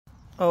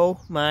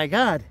Oh my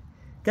God.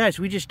 Guys,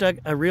 we just dug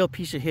a real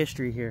piece of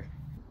history here.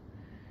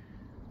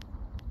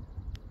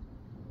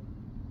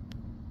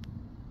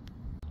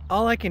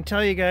 All I can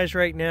tell you guys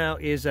right now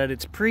is that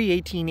it's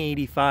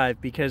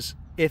pre-1885, because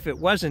if it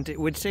wasn't, it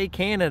would say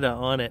Canada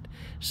on it.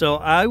 So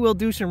I will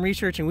do some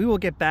research and we will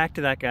get back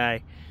to that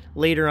guy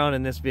later on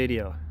in this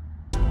video.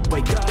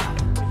 Wake up,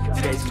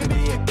 today's gonna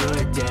be a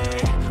good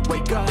day.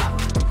 Wake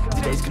up,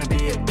 today's gonna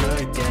be a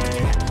good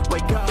day.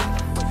 Wake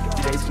up,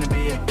 today's gonna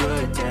be a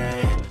good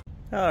day.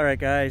 All right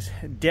guys,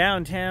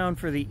 downtown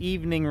for the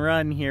evening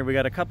run here. We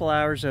got a couple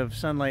hours of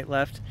sunlight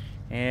left,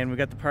 and we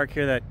got the park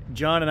here that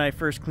John and I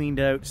first cleaned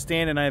out.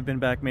 Stan and I have been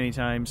back many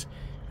times.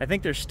 I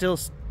think there's still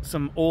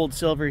some old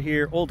silver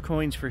here, old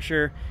coins for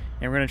sure,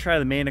 and we're gonna try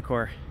the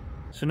Manicore.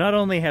 So not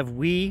only have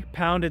we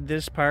pounded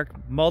this park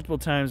multiple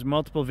times,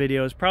 multiple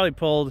videos, probably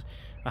pulled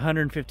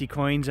 150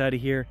 coins out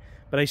of here,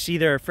 but I see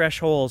there are fresh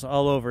holes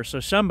all over. So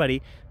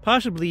somebody,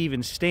 possibly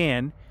even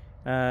Stan,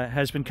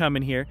 has been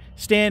coming here.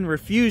 Stan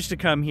refused to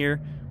come here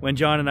when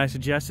John and I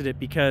suggested it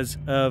because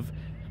of,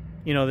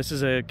 you know, this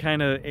is a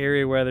kind of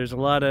area where there's a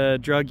lot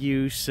of drug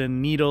use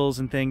and needles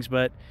and things,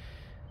 but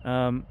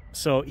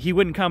so he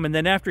wouldn't come. And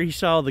then after he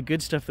saw all the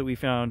good stuff that we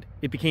found,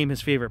 it became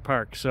his favorite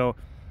park. So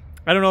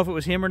I don't know if it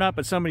was him or not,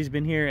 but somebody's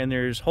been here and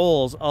there's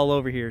holes all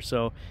over here.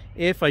 So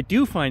if I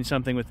do find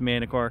something with the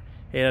Manicore,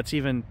 hey, that's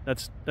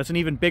an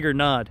even bigger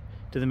nod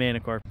to the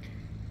Manicore.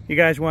 You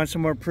guys want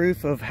some more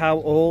proof of how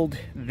old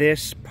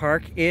this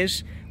park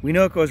is? We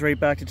know it goes right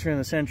back to turn of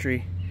the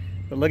century,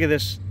 but look at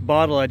this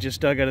bottle I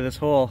just dug out of this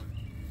hole.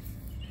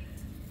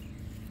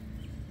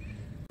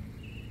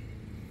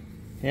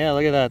 Yeah,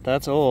 look at that.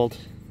 That's old.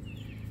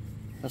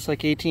 That's like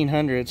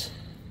 1800s.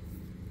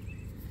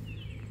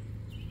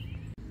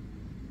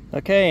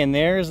 Okay, and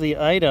there's the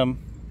item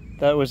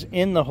that was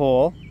in the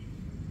hole.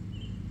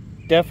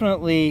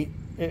 Definitely,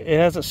 it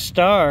has a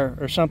star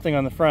or something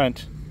on the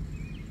front.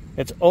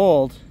 It's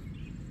old.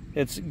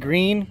 It's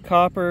green,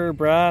 copper,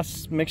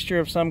 brass, mixture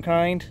of some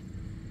kind.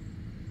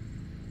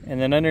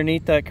 And then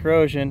underneath that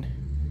corrosion,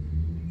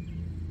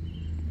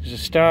 there's a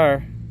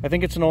star. I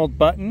think it's an old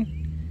button.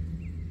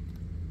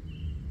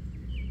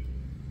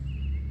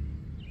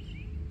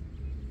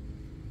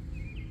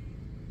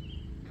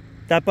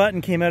 That button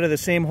came out of the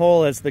same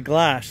hole as the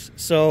glass.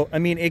 So, I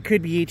mean, it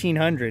could be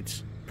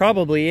 1800s.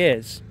 Probably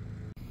is.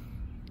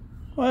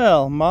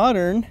 Well,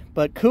 modern,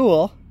 but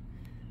cool.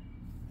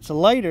 It's a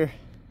lighter.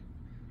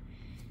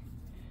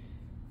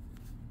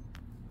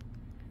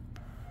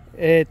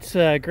 It's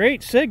a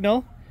great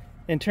signal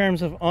in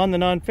terms of on the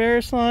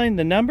non-ferrous line,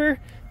 the number.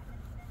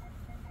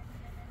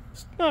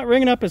 It's not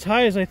ringing up as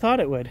high as I thought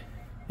it would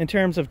in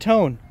terms of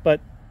tone,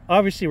 but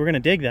obviously we're going to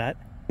dig that.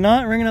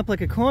 Not ringing up like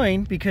a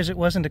coin because it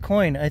wasn't a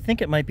coin. I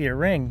think it might be a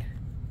ring.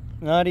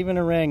 Not even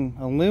a ring,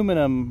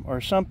 aluminum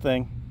or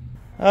something.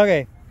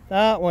 Okay,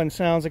 that one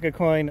sounds like a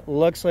coin,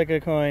 looks like a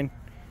coin.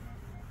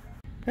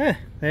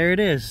 There it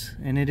is,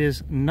 and it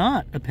is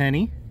not a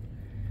penny.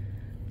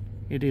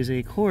 It is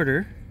a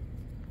quarter.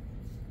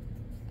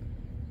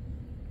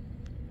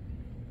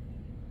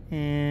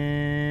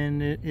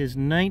 And it is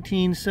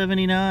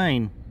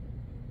 1979.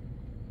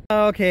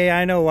 Okay,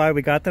 I know why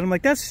we got that. I'm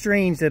like, that's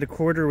strange that a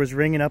quarter was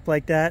ringing up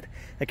like that,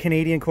 a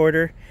Canadian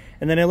quarter.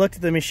 And then I looked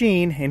at the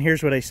machine, and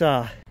here's what I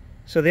saw.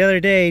 So the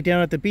other day,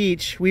 down at the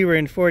beach, we were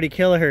in 40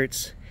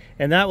 kilohertz,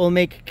 and that will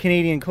make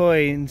Canadian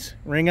coins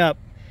ring up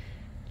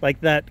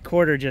like that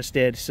quarter just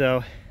did.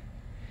 So,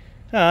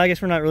 I guess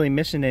we're not really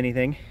missing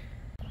anything.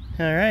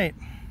 All right,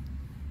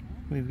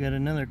 we've got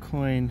another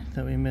coin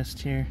that we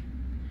missed here.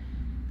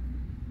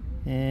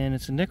 And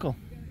it's a nickel.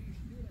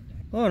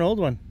 Oh, an old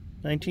one.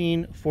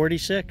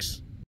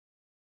 1946.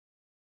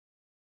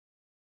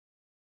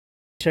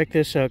 Check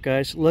this out,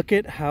 guys. Look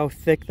at how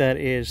thick that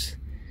is.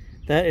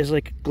 That is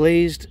like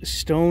glazed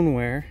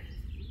stoneware.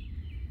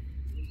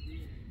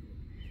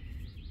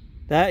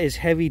 That is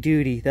heavy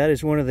duty. That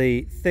is one of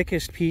the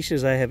thickest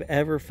pieces I have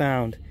ever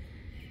found.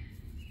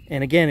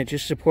 And again, it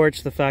just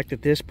supports the fact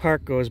that this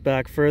park goes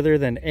back further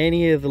than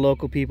any of the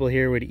local people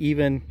here would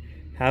even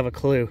have a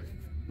clue.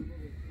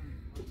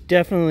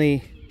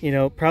 Definitely, you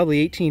know,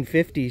 probably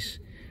 1850s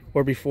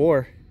or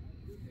before.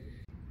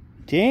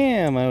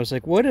 Damn, I was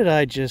like, what did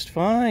I just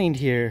find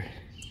here?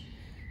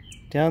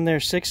 Down there,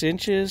 6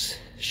 inches,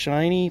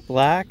 shiny,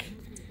 black.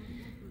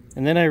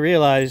 And then I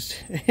realized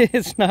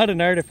it's not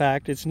an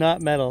artifact, it's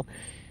not metal.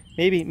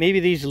 Maybe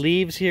these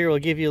leaves here will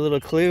give you a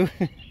little clue.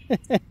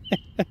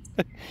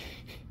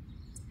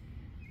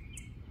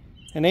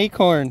 An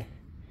acorn,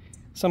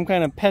 some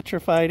kind of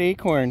petrified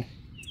acorn.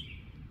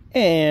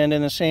 And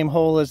in the same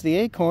hole as the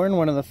acorn,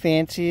 one of the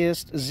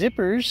fanciest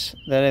zippers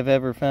that I've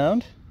ever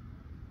found.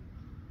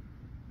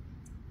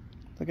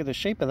 Look at the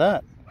shape of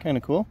that. Kind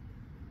of cool.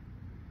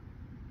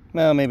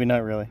 Well, maybe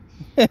not really.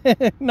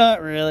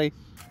 Not really.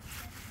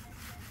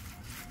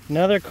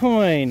 Another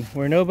coin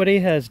where nobody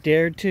has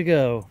dared to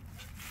go.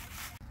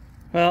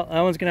 Well, that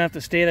one's gonna have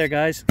to stay there,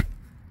 guys.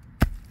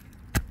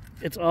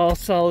 It's all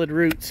solid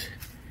roots.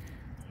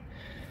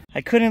 I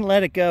couldn't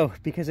let it go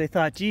because I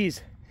thought,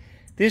 geez,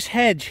 This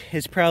hedge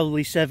is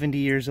probably 70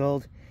 years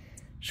old.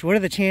 So what are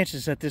the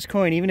chances that this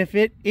coin, even if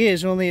it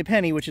is only a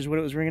penny, which is what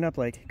it was ringing up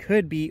like,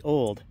 could be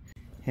old?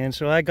 And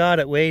so I got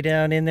it way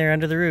down in there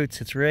under the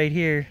roots. It's right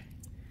here.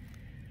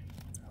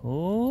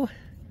 Oh,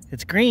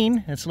 it's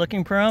green. It's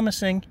looking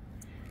promising.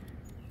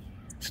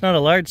 It's not a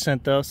large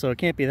cent though, so it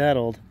can't be that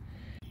old.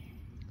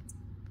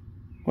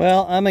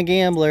 Well, I'm a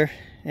gambler,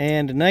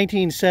 and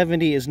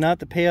 1970 is not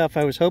the payoff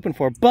I was hoping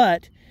for,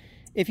 but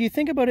if you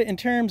think about it in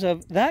terms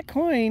of that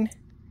coin,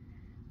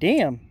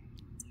 damn,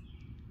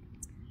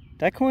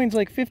 that coin's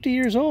like 50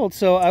 years old,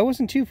 so I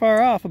wasn't too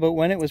far off about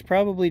when it was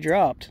probably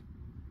dropped.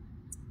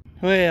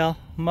 Well,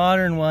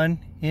 modern one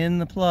in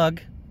the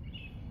plug.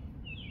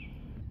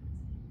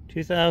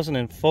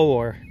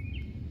 2004.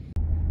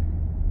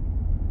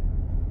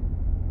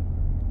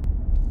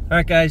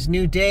 Alright guys,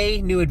 new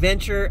day, new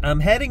adventure.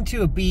 I'm heading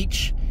to a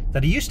beach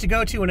that I used to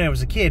go to when I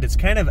was a kid. It's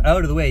kind of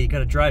out of the way. You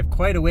gotta drive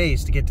quite a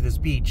ways to get to this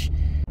beach.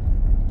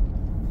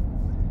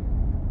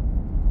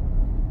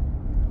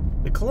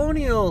 The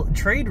Colonial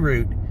trade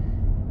route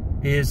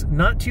is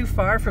not too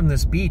far from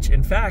this beach.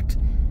 In fact,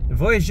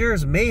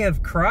 voyageurs may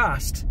have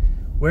crossed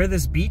where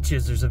this beach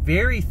is. There's a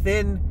very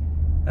thin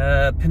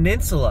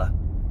peninsula.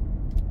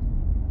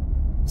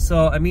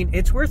 So, I mean,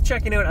 it's worth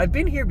checking out. I've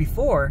been here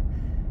before,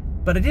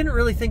 but I didn't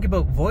really think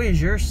about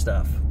voyageur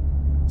stuff.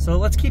 So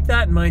let's keep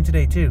that in mind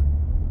today too.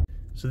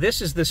 So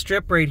this is the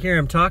strip right here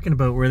I'm talking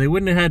about, where they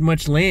wouldn't have had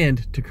much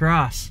land to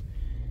cross.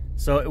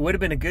 So it would have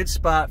been a good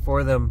spot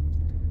for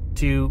them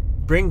to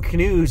bring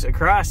canoes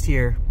across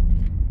here,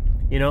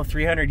 you know,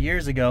 300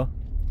 years ago.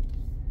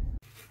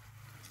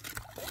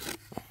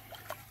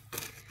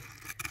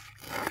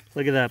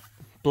 Look at that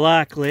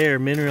black layer,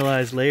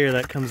 mineralized layer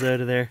that comes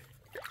out of there.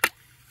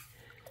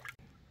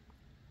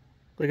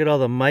 Look at all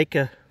the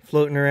mica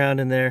floating around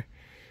in there,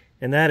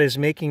 and that is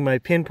making my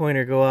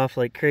pinpointer go off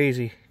like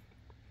crazy.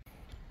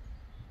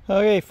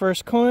 Okay,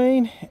 first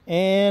coin,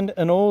 and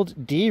an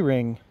old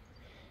D-ring.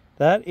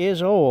 That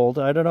is old.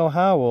 I don't know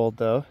how old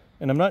though,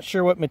 and I'm not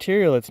sure what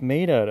material it's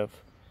made out of,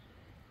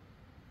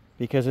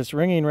 because it's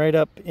ringing right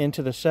up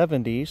into the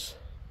 70s.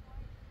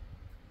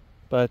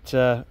 But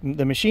the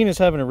machine is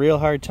having a real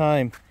hard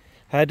time.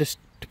 I had to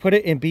put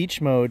it in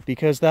beach mode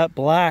because that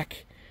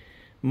black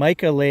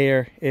mica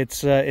layer,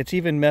 it's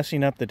even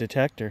messing up the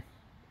detector.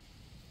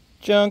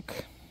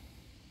 Junk.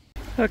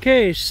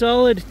 Okay,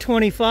 solid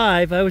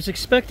 25. I was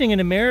expecting an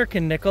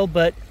American nickel,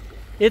 but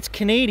it's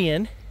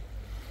Canadian,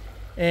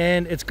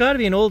 and it's got to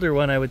be an older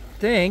one, I would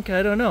think.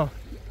 I don't know.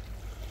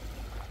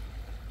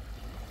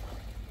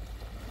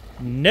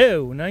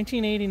 No,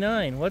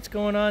 1989. What's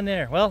going on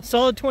there? Well,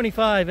 solid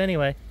 25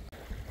 anyway.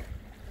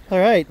 All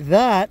right,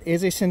 that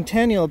is a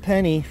centennial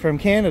penny from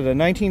Canada,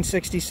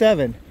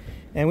 1967.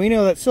 And we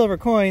know that silver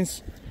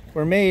coins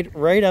were made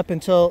right up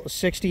until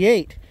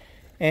 68.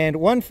 And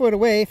 1 foot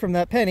away from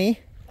that penny,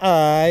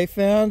 I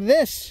found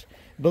this.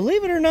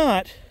 Believe it or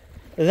not,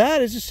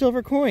 that is a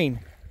silver coin.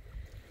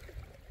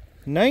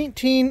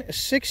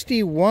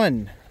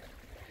 1961.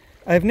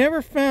 I've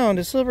never found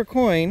a silver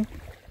coin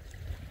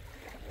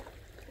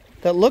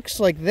that looks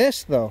like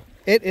this though.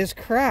 It is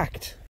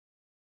cracked.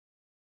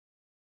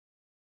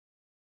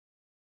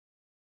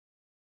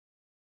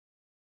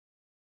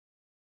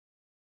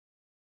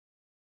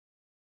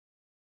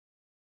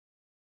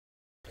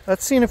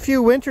 That's seen a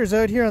few winters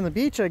out here on the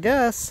beach, I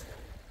guess.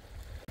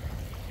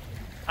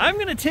 I'm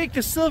gonna take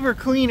the silver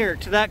cleaner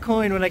to that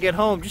coin when I get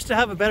home just to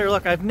have a better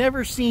look. I've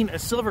never seen a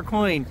silver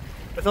coin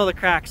with all the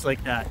cracks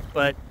like that,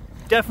 but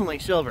definitely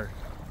silver.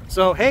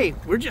 So hey,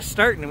 we're just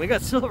starting and we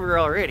got silver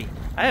already.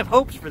 I have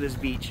hopes for this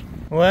beach.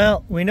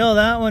 Well, we know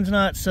that one's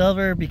not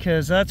silver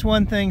because that's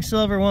one thing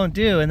silver won't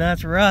do, and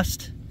that's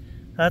rust.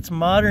 That's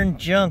modern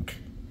junk.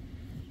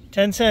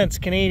 10 cents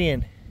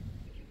Canadian.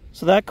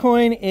 So that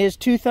coin is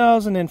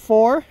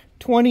 2004,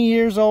 20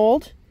 years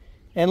old,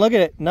 and look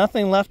at it,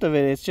 nothing left of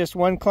it. It's just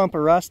one clump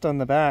of rust on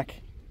the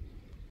back.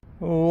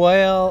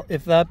 Well,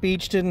 if that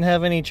beach didn't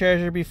have any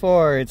treasure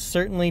before, it's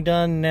certainly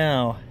done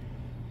now.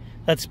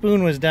 That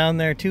spoon was down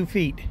there 2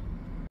 feet.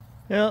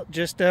 Well,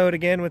 just out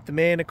again with the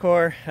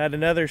Manticore at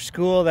another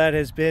school that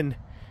has been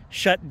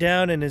shut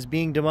down and is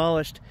being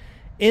demolished.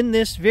 In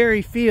this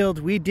very field,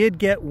 we did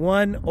get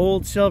one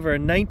old silver, a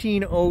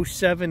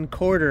 1907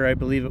 quarter, I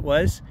believe it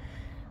was.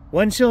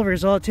 1 silver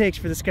is all it takes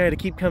for this guy to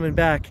keep coming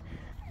back.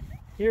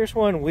 Here's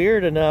one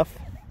weird enough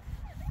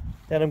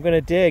that I'm gonna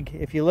dig.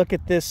 If you look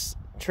at this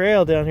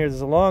trail down here,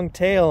 there's a long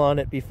tail on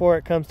it before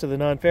it comes to the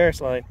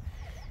non-ferrous line.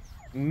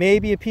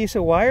 Maybe a piece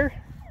of wire?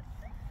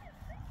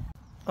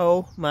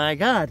 Oh my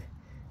God.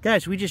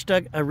 Guys, we just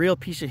dug a real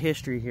piece of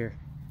history here,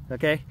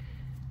 okay?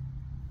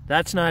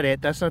 That's not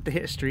it, that's not the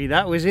history.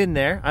 That was in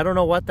there. I don't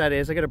know what that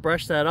is. I gotta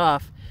brush that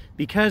off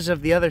because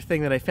of the other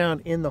thing that I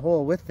found in the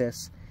hole with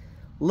this.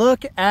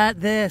 Look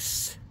at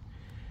this.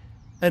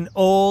 An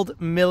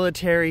old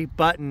military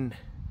button.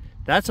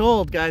 That's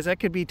old, guys. That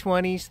could be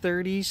 20s,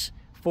 30s,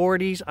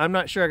 40s. I'm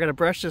not sure. I gotta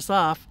brush this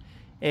off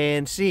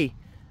and see.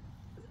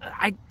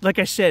 Like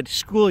I said,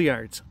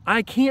 schoolyards.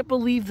 I can't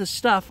believe the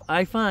stuff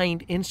I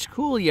find in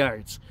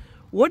schoolyards.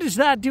 What is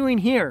that doing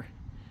here?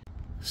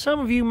 Some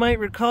of you might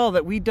recall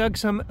that we dug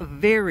some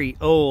very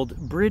old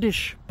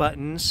British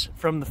buttons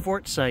from the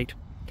fort site.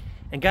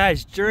 And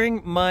guys,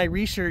 during my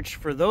research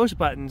for those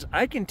buttons,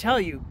 I can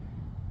tell you,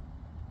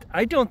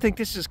 I don't think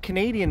this is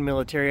Canadian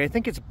military. I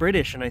think it's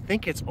British, and I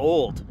think it's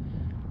old.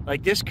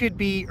 Like, this could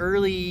be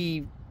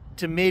early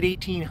to mid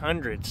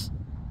 1800s.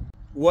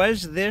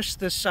 Was this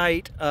the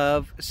site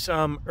of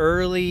some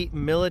early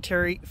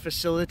military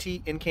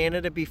facility in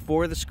Canada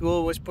before the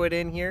school was put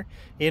in here?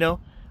 You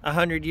know,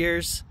 100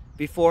 years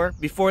before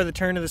the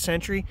turn of the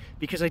century?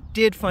 Because I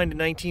did find a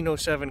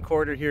 1907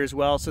 quarter here as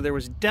well, so there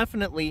was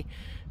definitely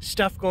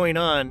stuff going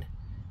on,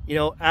 you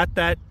know, at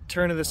that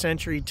turn of the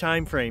century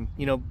time frame.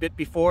 You know, bit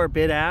before,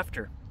 bit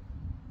after.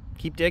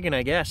 Keep digging,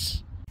 I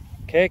guess.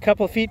 Okay, a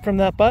couple feet from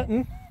that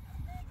button,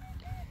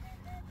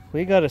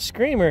 we got a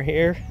screamer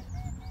here.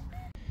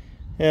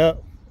 Yeah,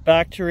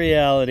 back to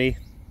reality.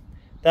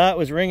 That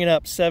was ringing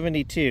up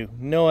 72.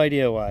 No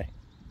idea why.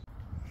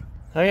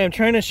 Okay, I'm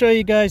trying to show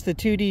you guys the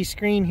 2D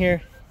screen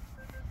here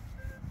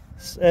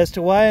as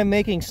to why I'm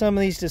making some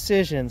of these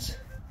decisions.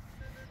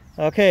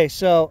 Okay,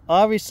 so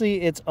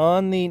obviously it's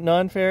on the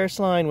non-ferrous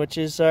line, which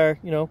is our,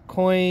 you know,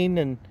 coin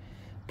and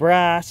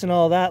brass and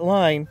all that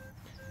line,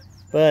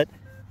 but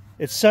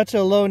it's such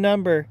a low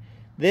number.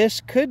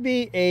 This could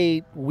be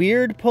a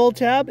weird pull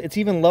tab. It's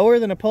even lower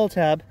than a pull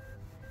tab.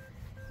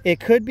 It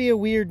could be a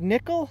weird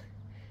nickel,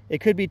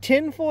 it could be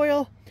tin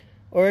foil,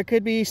 or it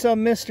could be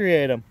some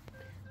mystery item.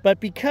 But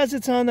because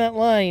it's on that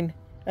line,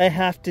 I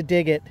have to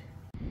dig it.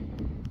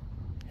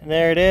 And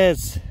there it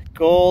is,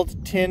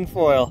 gold tin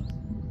foil.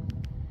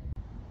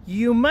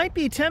 You might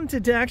be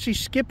tempted to actually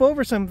skip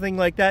over something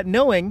like that,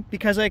 knowing,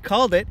 because I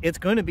called it, it's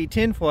going to be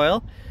tin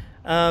foil.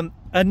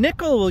 A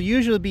nickel will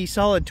usually be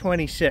solid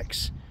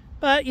 26.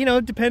 But, you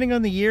know, depending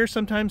on the year,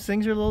 sometimes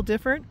things are a little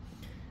different.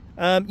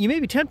 You may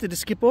be tempted to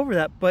skip over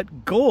that,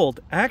 but gold,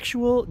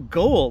 actual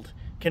gold,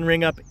 can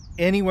ring up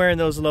anywhere in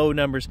those low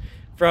numbers.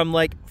 From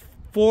like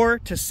 4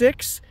 to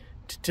 6,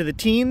 to the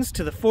teens,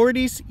 to the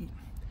 40s.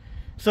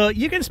 So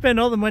you can spend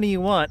all the money you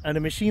want on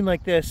a machine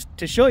like this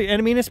to show you. And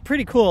I mean, it's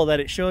pretty cool that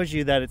it shows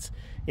you that it's,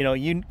 you know,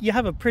 you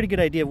have a pretty good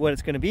idea of what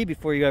it's going to be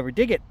before you ever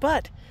dig it.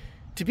 But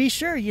to be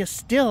sure, you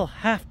still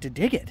have to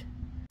dig it.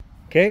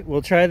 Okay,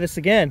 we'll try this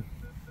again.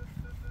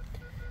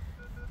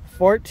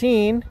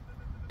 14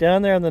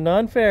 down there on the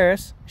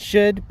non-ferrous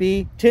should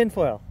be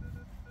tinfoil.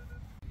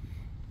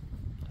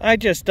 I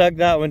just dug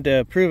that one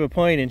to prove a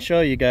point and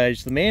show you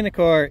guys the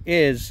Manticore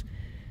is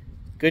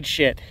good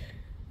shit.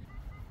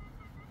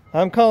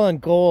 I'm calling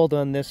gold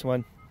on this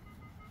one.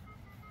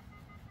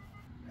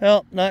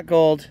 Well, not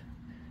gold.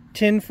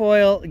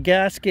 Tinfoil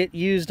gasket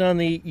used on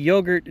the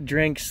yogurt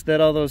drinks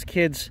that all those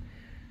kids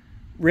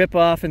rip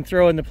off and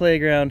throw in the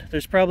playground.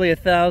 There's probably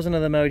 1,000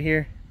 of them out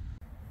here.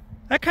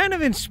 That kind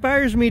of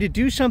inspires me to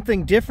do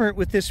something different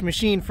with this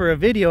machine for a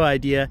video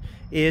idea,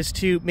 is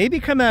to maybe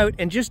come out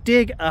and just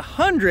dig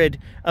 100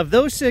 of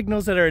those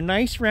signals that are a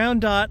nice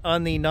round dot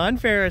on the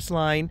non-ferrous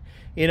line,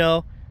 you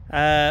know,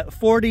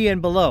 40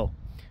 and below,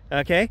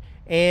 okay?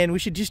 And we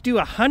should just do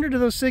 100 of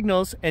those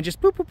signals and just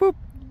boop, boop, boop,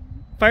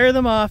 fire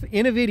them off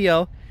in a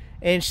video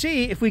and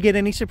see if we get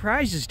any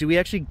surprises. Do we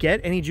actually get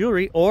any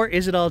jewelry, or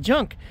is it all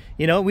junk?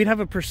 You know, we'd have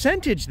a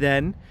percentage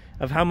then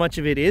of how much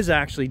of it is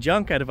actually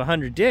junk out of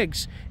 100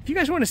 digs. If you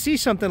guys want to see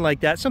something like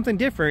that, something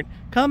different,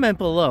 comment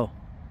below.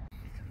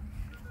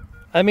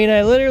 I mean,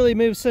 I literally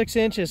moved 6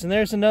 inches, and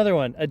there's another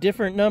one, a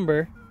different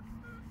number,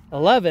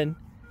 11.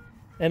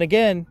 And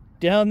again,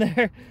 down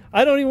there,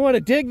 I don't even want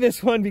to dig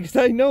this one because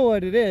I know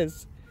what it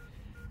is.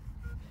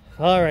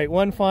 All right,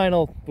 one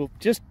final, we'll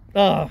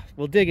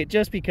dig it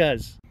just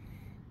because.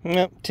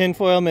 Nope,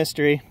 tinfoil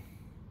mystery.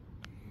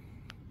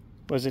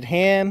 Was it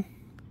ham,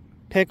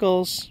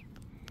 pickles?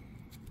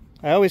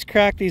 I always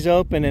crack these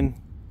open and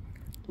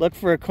look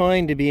for a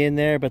coin to be in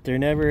there, but there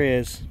never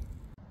is.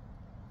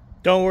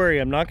 Don't worry,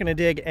 I'm not going to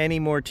dig any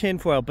more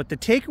tinfoil, but the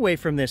takeaway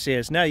from this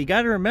is, now you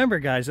got to remember,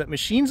 guys, that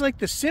machines like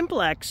the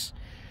Simplex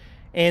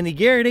and the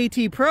Garrett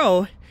AT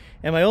Pro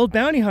and my old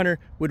Bounty Hunter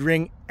would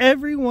ring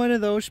every one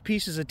of those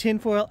pieces of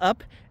tinfoil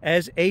up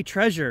as a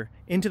treasure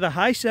into the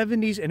high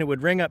 70s, and it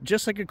would ring up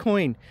just like a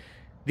coin.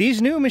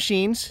 These new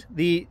machines,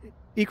 the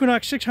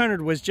Equinox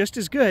 600 was just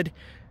as good,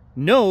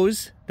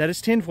 knows that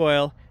it's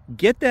tinfoil.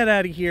 Get that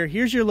out of here.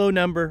 Here's your low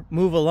number.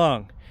 Move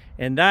along.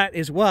 And that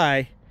is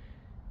why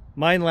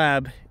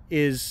Minelab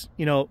is,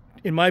 you know,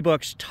 in my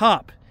books,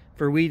 top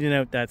for weeding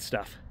out that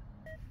stuff.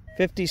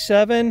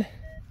 57,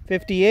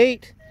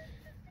 58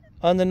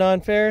 on the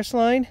non-ferrous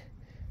line.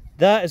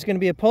 That is going to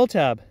be a pull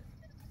tab.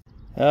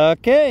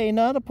 Okay,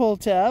 not a pull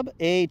tab,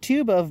 a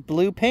tube of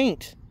blue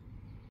paint.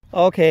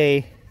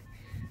 Okay,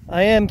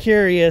 I am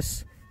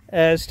curious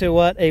as to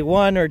what a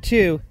 1 or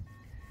 2,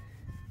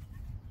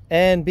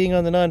 and being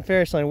on the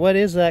non-ferrous line, what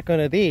is that going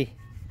to be?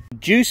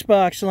 Juice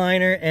box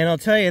liner, and I'll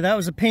tell you, that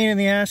was a pain in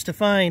the ass to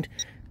find.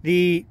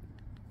 The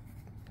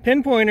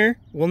pinpointer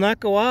will not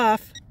go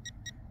off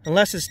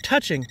unless it's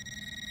touching.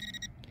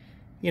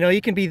 You know,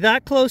 you can be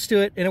that close to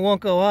it and it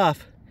won't go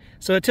off.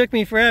 So it took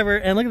me forever,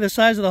 and look at the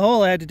size of the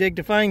hole I had to dig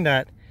to find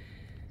that.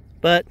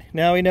 But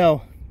now we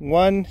know,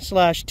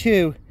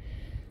 1/2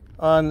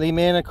 on the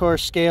Manicore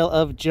scale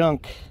of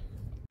junk.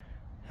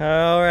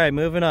 All right,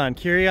 moving on.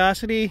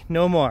 Curiosity,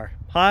 no more.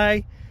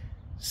 High,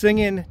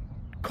 singing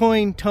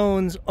coin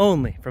tones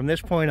only from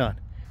this point on.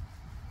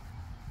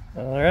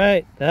 All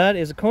right, that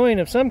is a coin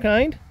of some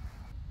kind.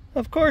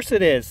 Of course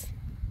it is.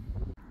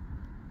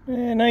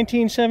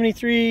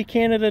 1973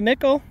 Canada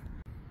nickel.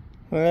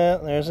 Well,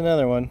 there's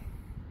another one.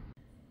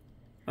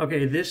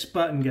 Okay, this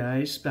button,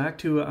 guys, back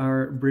to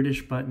our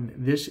British button.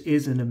 This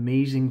is an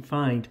amazing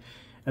find.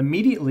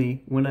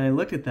 Immediately, when I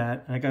looked at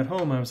that, I got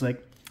home, I was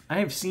like, I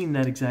have seen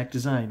that exact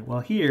design.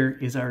 Well, here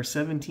is our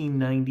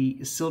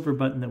 1790 silver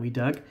button that we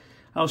dug.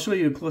 I'll show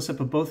you a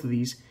close-up of both of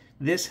these.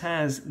 This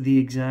has the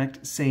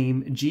exact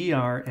same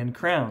GR and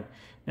crown.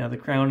 Now, the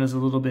crown is a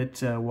little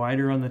bit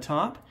wider on the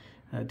top.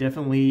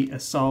 Definitely a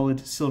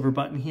solid silver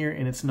button here,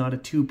 and it's not a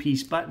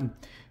two-piece button.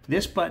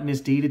 This button is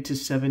dated to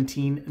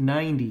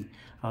 1790.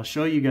 I'll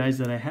show you guys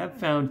that I have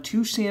found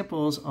 2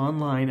 samples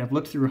online. I've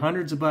looked through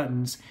hundreds of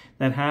buttons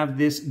that have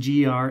this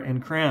GR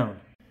and crown.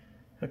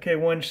 Okay,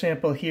 one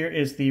sample here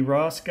is the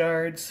Ross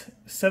Guards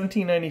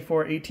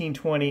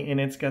 1794-1820,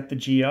 and it's got the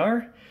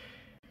GR.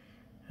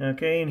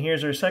 Okay, and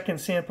here's our second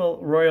sample,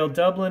 Royal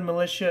Dublin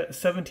Militia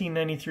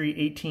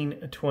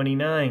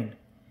 1793-1829.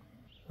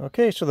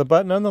 Okay, so the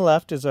button on the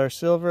left is our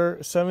silver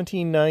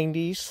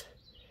 1790s.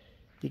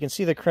 You can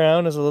see the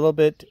crown is a little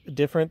bit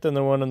different than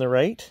the one on the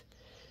right.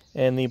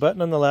 And the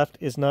button on the left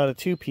is not a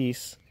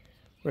two-piece,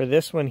 where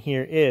this one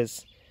here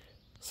is.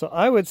 So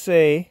I would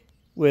say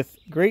with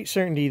great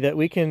certainty that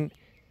we can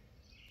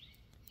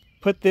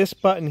put this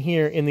button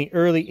here in the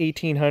early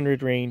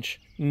 1800 range,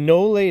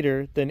 no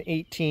later than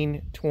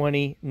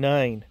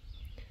 1829.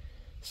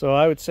 So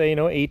I would say,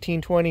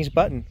 1820s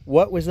button.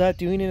 What was that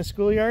doing in a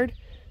schoolyard?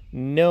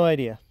 No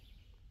idea.